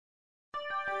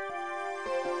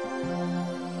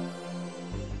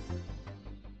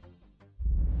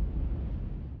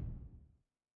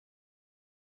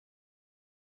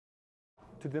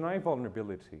to deny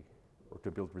vulnerability or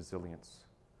to build resilience,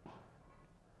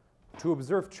 to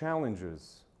observe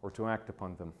challenges or to act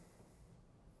upon them,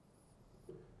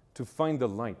 to find the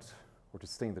light or to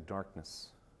stay in the darkness.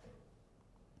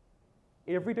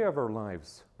 Every day of our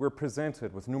lives, we're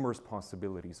presented with numerous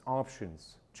possibilities,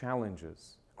 options,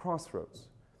 challenges, crossroads.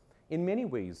 In many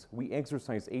ways, we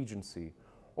exercise agency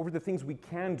over the things we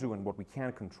can do and what we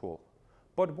can't control.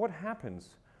 But what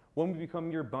happens when we become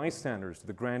mere bystanders to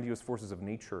the grandiose forces of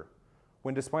nature,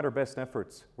 when despite our best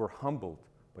efforts, we're humbled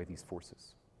by these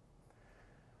forces?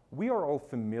 We are all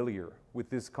familiar with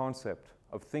this concept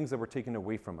of things that were taken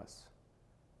away from us.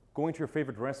 Going to your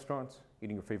favorite restaurant,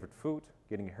 eating your favorite food,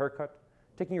 getting a haircut,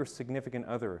 taking your significant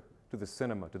other to the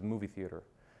cinema, to the movie theater,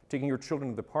 taking your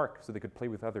children to the park so they could play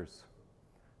with others,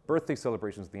 birthday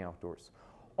celebrations in the outdoors.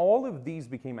 All of these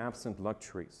became absent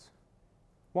luxuries.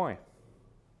 Why?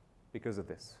 Because of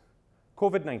this.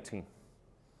 COVID-19.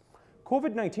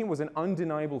 COVID-19 was an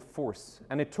undeniable force,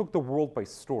 and it took the world by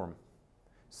storm.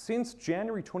 Since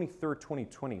January 23rd,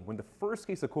 2020, when the first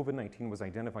case of COVID-19 was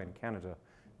identified in Canada,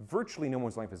 virtually no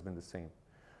one's life has been the same.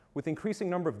 With increasing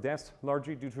number of deaths,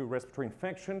 largely due to respiratory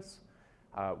infections,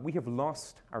 we have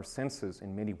lost our senses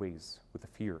in many ways with the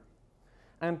fear.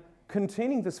 And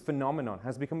containing this phenomenon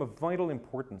has become of vital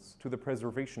importance to the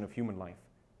preservation of human life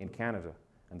in Canada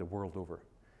and the world over.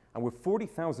 And with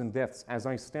 40,000 deaths, as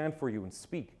I stand for you and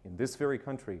speak in this very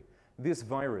country, this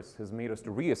virus has made us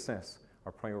to reassess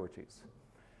our priorities.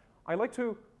 I like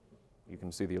to, you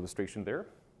can see the illustration there.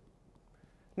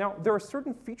 Now, there are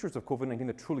certain features of COVID-19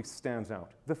 that truly stands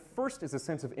out. The first is a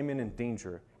sense of imminent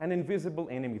danger, an invisible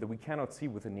enemy that we cannot see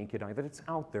with the naked eye, that it's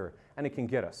out there and it can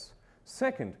get us.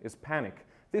 Second is panic,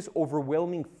 this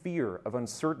overwhelming fear of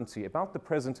uncertainty about the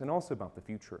present and also about the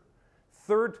future.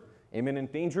 Third,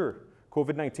 imminent danger.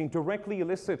 COVID-19 directly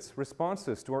elicits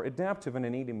responses to our adaptive and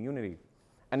innate immunity.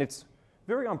 And it's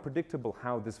very unpredictable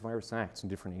how this virus acts in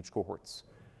different age cohorts.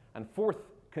 And fourth,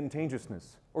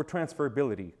 contagiousness or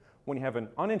transferability. When you have an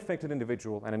uninfected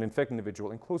individual and an infected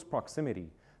individual in close proximity,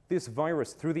 this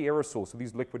virus, through the aerosols, so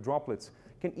these liquid droplets,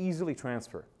 can easily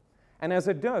transfer. And as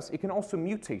it does, it can also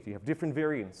mutate. You have different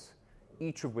variants,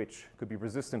 each of which could be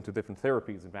resistant to different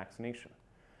therapies and vaccination.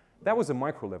 That was a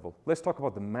micro level. Let's talk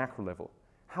about the macro level.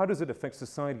 How does it affect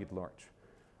society at large?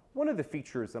 One of the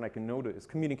features that I can note is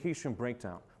communication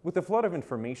breakdown. With the flood of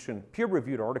information,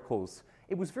 peer-reviewed articles,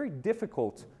 it was very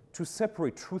difficult to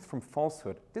separate truth from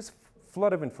falsehood. This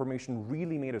flood of information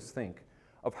really made us think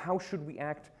of how should we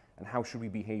act and how should we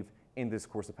behave in this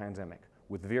course of pandemic,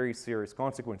 with very serious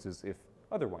consequences if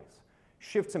otherwise.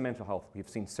 Shift to mental health. We have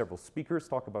seen several speakers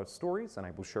talk about stories, and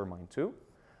I will share mine too.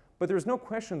 But there's no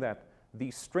question that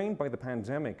the strain by the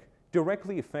pandemic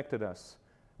directly affected us.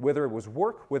 Whether it was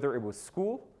work, whether it was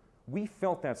school, we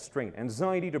felt that strain.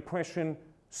 Anxiety, depression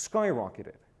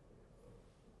skyrocketed.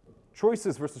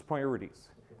 Choices versus priorities.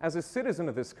 As a citizen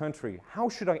of this country, how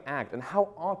should I act and how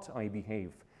ought I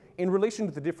behave in relation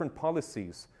to the different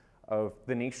policies of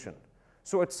the nation?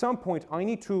 So at some point, I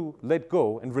need to let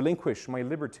go and relinquish my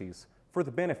liberties for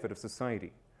the benefit of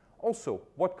society. Also,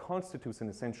 what constitutes an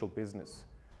essential business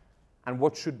and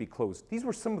what should be closed? These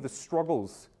were some of the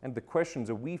struggles and the questions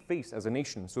that we face as a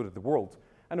nation, so did the world.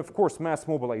 And of course, mass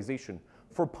mobilization.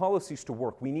 For policies to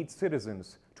work, we need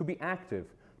citizens to be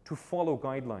active, to follow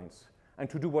guidelines, and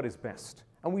to do what is best.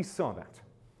 And we saw that.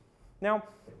 Now,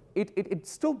 it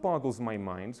still boggles my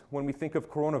mind when we think of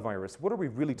coronavirus. What are we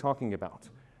really talking about?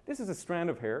 This is a strand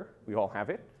of hair. We all have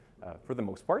it, for the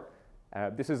most part.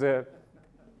 This is a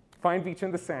fine beach in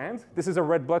the sand. This is a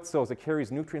red blood cells that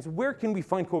carries nutrients. Where can we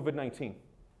find COVID-19?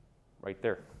 Right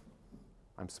there.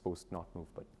 I'm supposed to not move,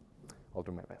 but I'll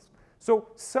do my best. So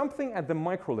something at the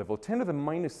micro level, 10 to the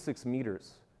minus 6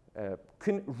 meters,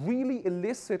 can really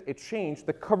elicit a change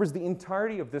that covers the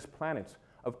entirety of this planet,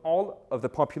 of all of the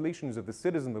populations of the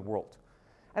citizens of the world.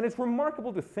 And it's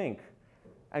remarkable to think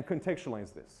and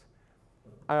contextualize this.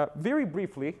 Very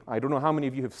briefly, I don't know how many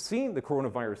of you have seen the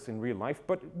coronavirus in real life,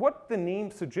 but what the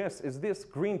name suggests is this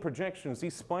green projections,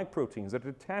 these spike proteins that it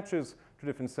attaches to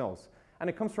different cells. And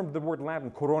it comes from the word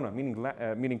Latin, corona,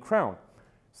 meaning crown.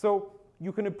 So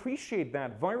you can appreciate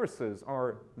that viruses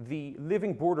are the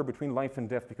living border between life and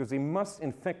death because they must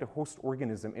infect a host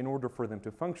organism in order for them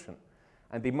to function.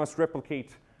 And they must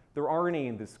replicate their RNA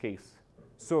in this case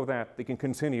so that they can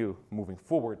continue moving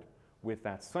forward with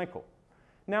that cycle.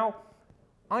 Now,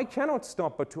 I cannot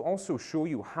stop but to also show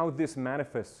you how this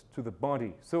manifests to the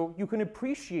body. So you can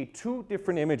appreciate two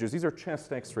different images. These are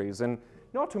chest x-rays. And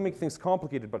not to make things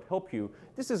complicated but help you,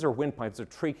 this is our windpipe, it's a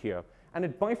trachea. And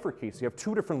it bifurcates. You have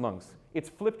two different lungs. It's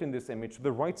flipped in this image.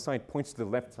 The right side points to the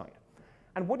left side.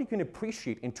 And what you can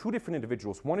appreciate in two different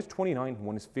individuals, one is 29,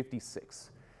 one is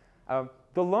 56.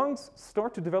 The lungs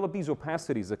start to develop these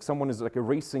opacities, like someone is like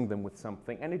erasing them with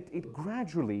something, and it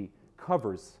gradually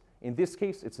covers. In this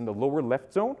case, it's in the lower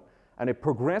left zone, and it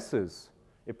progresses.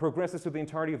 It progresses to the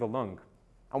entirety of the lung.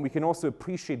 And we can also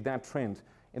appreciate that trend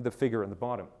in the figure on the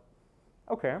bottom.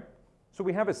 Okay, so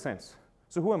we have a sense.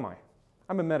 So who am I?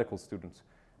 I'm a medical student.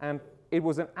 And it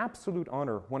was an absolute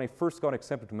honor when I first got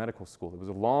accepted to medical school. It was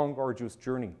a long, arduous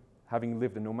journey, having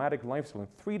lived a nomadic lifestyle in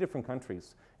 3 different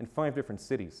countries, in 5 different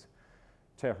cities.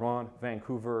 Tehran,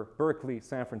 Vancouver, Berkeley,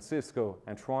 San Francisco,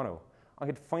 and Toronto. I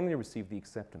had finally received the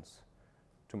acceptance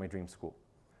to my dream school.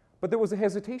 But there was a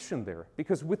hesitation there,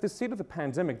 because with the state of the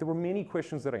pandemic, there were many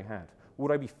questions that I had.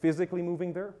 Would I be physically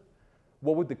moving there?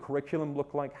 What would the curriculum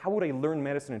look like? How would I learn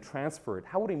medicine and transfer it?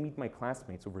 How would I meet my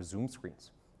classmates over Zoom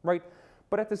screens, right?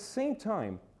 But at the same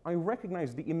time, I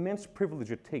recognize the immense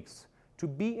privilege it takes to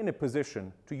be in a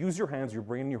position to use your hands, your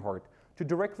brain, and your heart to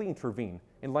directly intervene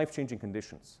in life-changing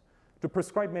conditions, to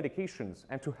prescribe medications,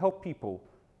 and to help people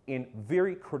in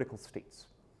very critical states.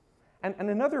 And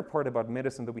another part about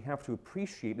medicine that we have to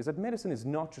appreciate is that medicine is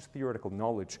not just theoretical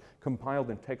knowledge compiled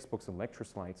in textbooks and lecture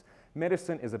slides.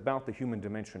 Medicine is about the human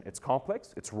dimension. It's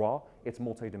complex, it's raw, it's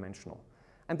multidimensional.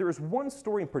 And there is one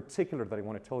story in particular that I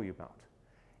want to tell you about.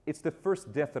 It's the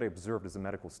first death that I observed as a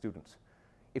medical student.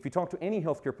 If you talk to any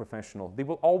healthcare professional, they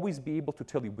will always be able to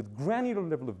tell you with granular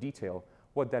level of detail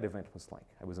what that event was like.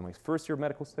 I was in my first year of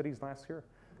medical studies last year.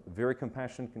 A very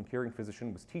compassionate and caring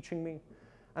physician was teaching me.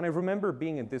 And I remember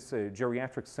being in this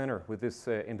geriatric center with this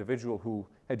individual who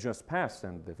had just passed,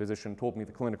 and the physician told me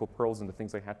the clinical pearls and the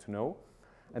things I had to know.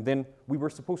 And then we were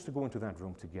supposed to go into that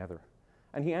room together.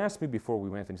 And he asked me before we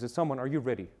went, and he said, "Saman, are you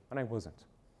ready?" And I wasn't.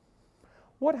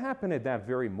 What happened at that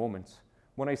very moment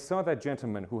when I saw that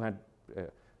gentleman who had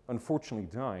unfortunately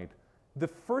died? The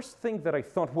first thing that I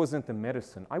thought wasn't the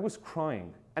medicine. I was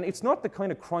crying. And it's not the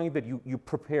kind of crying that you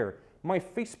prepare. My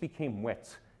face became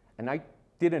wet, and I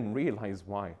didn't realize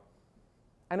why.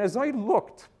 And as I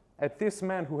looked at this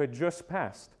man who had just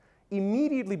passed,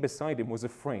 immediately beside him was a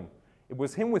frame. It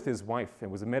was him with his wife. It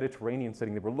was a Mediterranean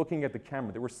setting. They were looking at the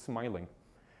camera. They were smiling.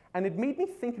 And it made me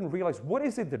think and realize, what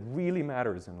is it that really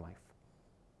matters in life?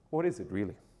 What is it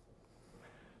really?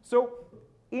 So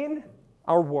in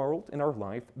our world, in our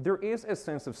life, there is a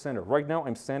sense of center. Right now,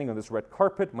 I'm standing on this red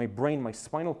carpet. My brain, my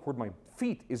spinal cord, my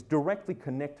feet is directly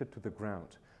connected to the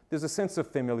ground. There's a sense of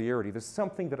familiarity. There's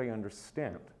something that I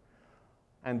understand.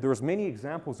 And there's many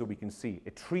examples that we can see.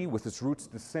 A tree with its roots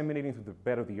disseminating through the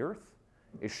bed of the earth.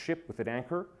 A ship with an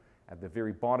anchor at the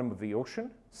very bottom of the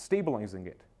ocean, stabilizing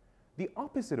it. The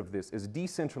opposite of this is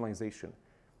decentralization.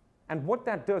 And what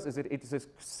that does is it's a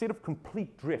state of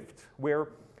complete drift where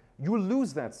you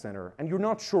lose that center and you're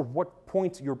not sure what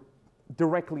point you're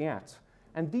directly at.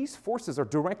 And these forces are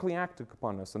directly acting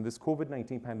upon us, and this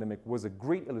COVID-19 pandemic was a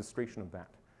great illustration of that.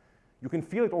 You can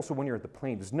feel it also when you're at the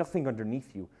plane. There's nothing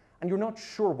underneath you, and you're not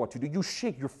sure what to do. You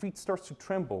shake, your feet starts to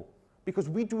tremble, because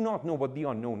we do not know what the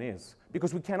unknown is,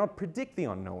 because we cannot predict the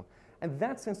unknown. And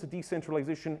that sense of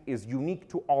decentralization is unique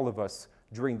to all of us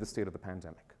during the state of the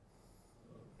pandemic.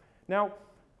 Now,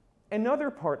 another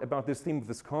part about this theme of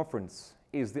this conference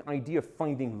is the idea of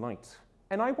finding light.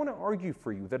 And I want to argue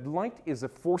for you that light is a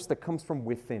force that comes from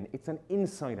within. It's an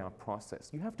inside-out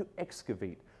process. You have to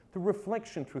excavate through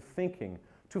reflection, through thinking,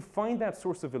 to find that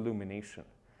source of illumination.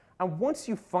 And once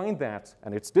you find that,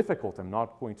 and it's difficult, I'm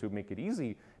not going to make it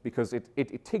easy, because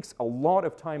it takes a lot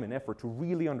of time and effort to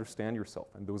really understand yourself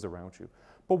and those around you.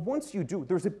 But once you do,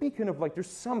 there's a beacon of light, there's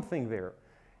something there.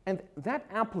 And that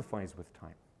amplifies with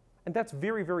time. And that's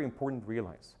very, very important to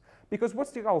realize. Because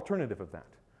what's the alternative of that?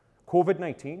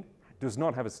 COVID-19 does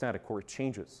not have a static core, it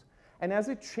changes. And as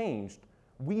it changed,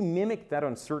 we mimicked that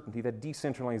uncertainty, that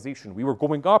decentralization. We were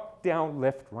going up, down,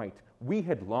 left, right. We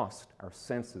had lost our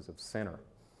senses of center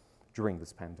during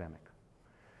this pandemic.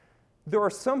 There are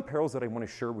some perils that I want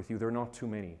to share with you. There are not too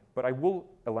many, but I will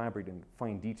elaborate in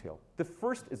fine detail. The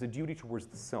first is a duty towards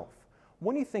the self.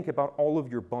 When you think about all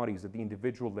of your bodies at the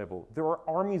individual level, there are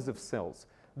armies of cells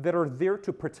that are there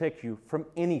to protect you from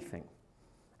anything.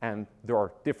 And there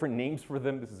are different names for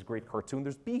them. This is a great cartoon.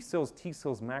 There's B cells, T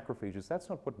cells, macrophages. That's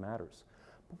not what matters.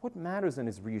 But what matters and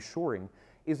is reassuring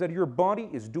is that your body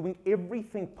is doing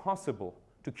everything possible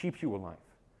to keep you alive,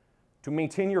 to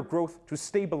maintain your growth, to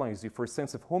stabilize you for a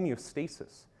sense of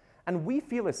homeostasis. And we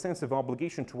feel a sense of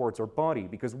obligation towards our body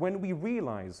because when we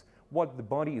realize what the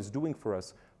body is doing for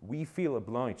us, we feel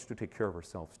obliged to take care of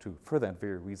ourselves too, for that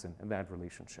very reason and that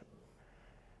relationship.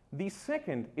 The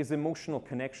second is emotional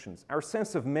connections. Our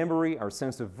sense of memory, our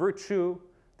sense of virtue,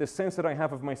 the sense that I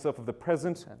have of myself of the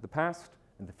present, the past,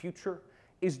 and the future.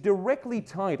 is directly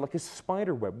tied, like a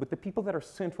spider web, with the people that are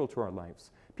central to our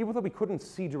lives, people that we couldn't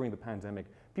see during the pandemic,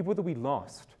 people that we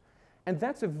lost. And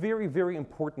that's a very, very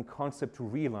important concept to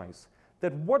realize,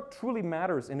 that what truly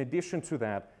matters in addition to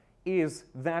that is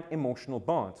that emotional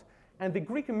bond. And the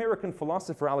Greek-American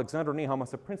philosopher Alexander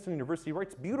Nehamas at Princeton University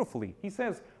writes beautifully. He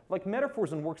says, like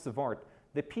metaphors and works of art,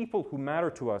 the people who matter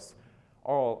to us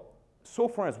are, so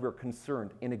far as we're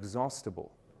concerned,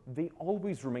 inexhaustible. They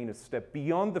always remain a step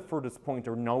beyond the furthest point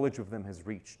our knowledge of them has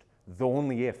reached, though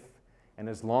only if, and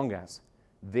as long as,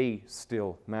 they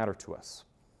still matter to us.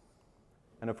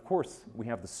 And of course, we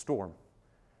have the storm.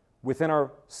 Within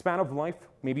our span of life,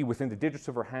 maybe within the digits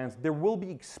of our hands, there will be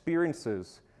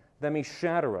experiences that may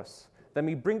shatter us, that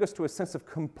may bring us to a sense of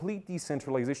complete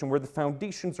decentralization where the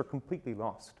foundations are completely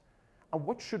lost. And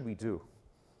what should we do?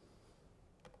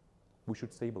 We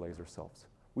should stabilize ourselves.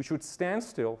 We should stand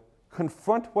still,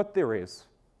 confront what there is,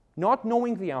 not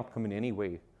knowing the outcome in any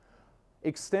way,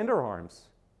 extend our arms,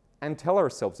 and tell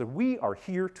ourselves that we are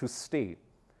here to stay.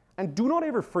 And do not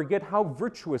ever forget how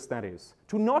virtuous that is,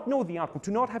 to not know the outcome,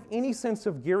 to not have any sense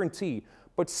of guarantee,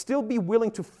 but still be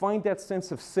willing to find that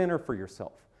sense of center for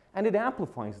yourself. And it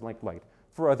amplifies like light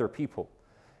for other people.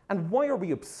 And why are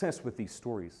we obsessed with these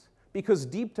stories? Because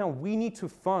deep down, we need to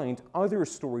find other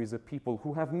stories of people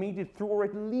who have made it through, or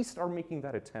at least are making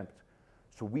that attempt,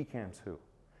 so we can too.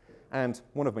 And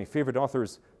one of my favorite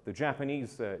authors, the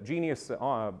Japanese genius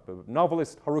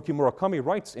novelist Haruki Murakami,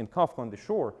 writes in Kafka on the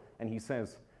Shore, and he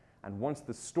says, and once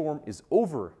the storm is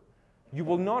over, you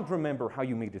will not remember how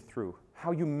you made it through,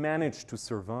 how you managed to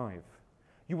survive.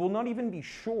 You will not even be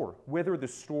sure whether the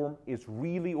storm is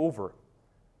really over.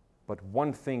 But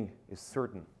one thing is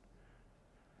certain.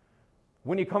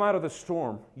 When you come out of the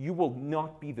storm, you will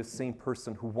not be the same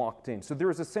person who walked in. So there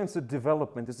is a sense of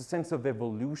development, there's a sense of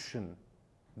evolution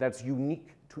that's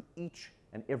unique to each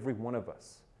and every one of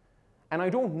us. And I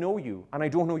don't know you, and I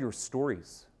don't know your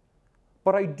stories,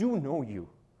 but I do know you,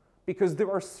 because there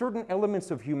are certain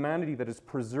elements of humanity that is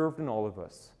preserved in all of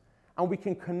us. And we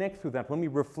can connect through that when we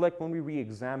reflect, when we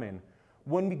re-examine,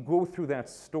 when we go through that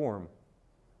storm.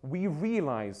 We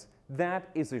realize that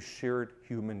is a shared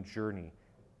human journey,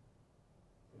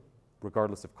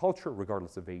 regardless of culture,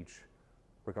 regardless of age,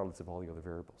 regardless of all the other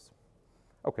variables.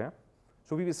 Okay,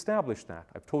 so we've established that.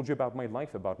 I've told you about my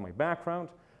life, about my background.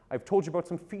 I've told you about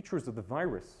some features of the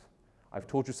virus. I've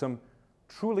told you some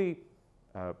truly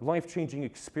life-changing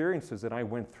experiences that I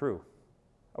went through.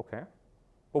 Okay,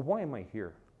 but why am I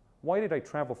here? Why did I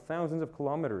travel thousands of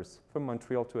kilometers from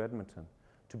Montreal to Edmonton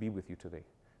to be with you today?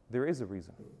 There is a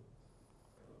reason.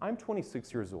 I'm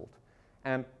 26 years old,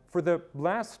 and for the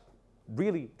last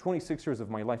really 26 years of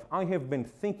my life, I have been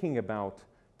thinking about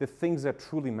the things that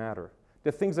truly matter,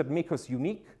 the things that make us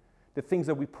unique, the things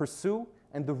that we pursue,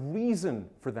 and the reason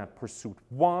for that pursuit,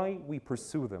 why we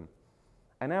pursue them.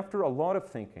 And after a lot of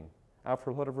thinking, after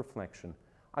a lot of reflection,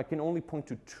 I can only point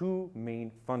to two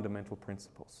main fundamental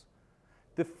principles.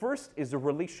 The first is a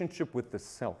relationship with the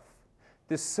self.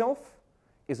 The self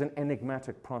is an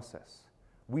enigmatic process.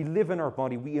 We live in our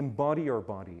body, we embody our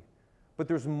body, but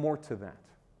there's more to that.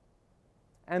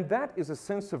 And that is a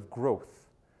sense of growth,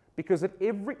 because at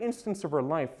every instance of our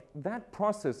life, that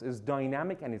process is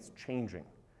dynamic and it's changing,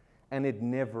 and it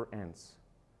never ends.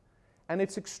 And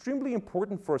it's extremely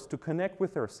important for us to connect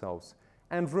with ourselves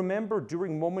and remember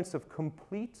during moments of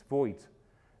complete void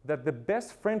that the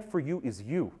best friend for you is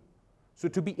you. So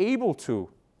to be able to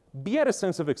be at a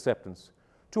sense of acceptance,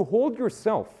 to hold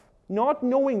yourself, not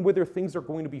knowing whether things are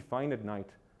going to be fine at night,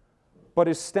 but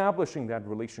establishing that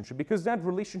relationship, because that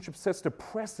relationship sets the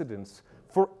precedence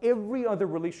for every other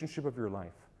relationship of your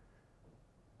life.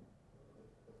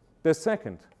 The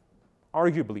second,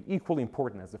 arguably equally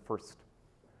important as the first,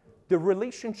 the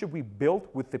relationship we built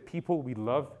with the people we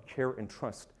love, care, and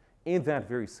trust in that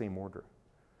very same order.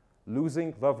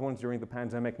 Losing loved ones during the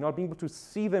pandemic, not being able to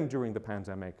see them during the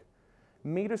pandemic,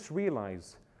 made us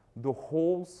realize the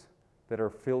holes that are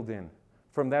filled in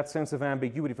from that sense of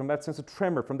ambiguity, from that sense of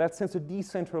tremor, from that sense of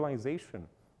decentralization.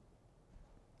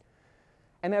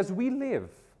 And as we live,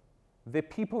 the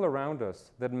people around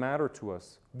us that matter to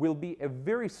us will be a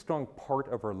very strong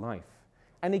part of our life.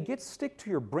 And it gets stick to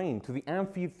your brain, to the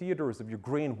amphitheaters of your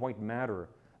gray and white matter.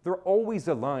 They're always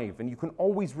alive, and you can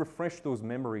always refresh those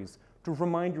memories to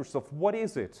remind yourself, what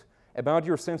is it about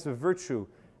your sense of virtue,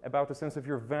 about the sense of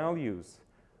your values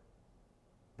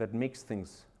that makes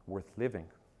things worth living?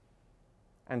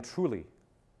 And truly,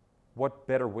 what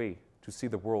better way to see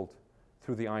the world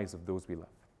through the eyes of those we love?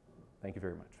 Thank you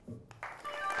very much.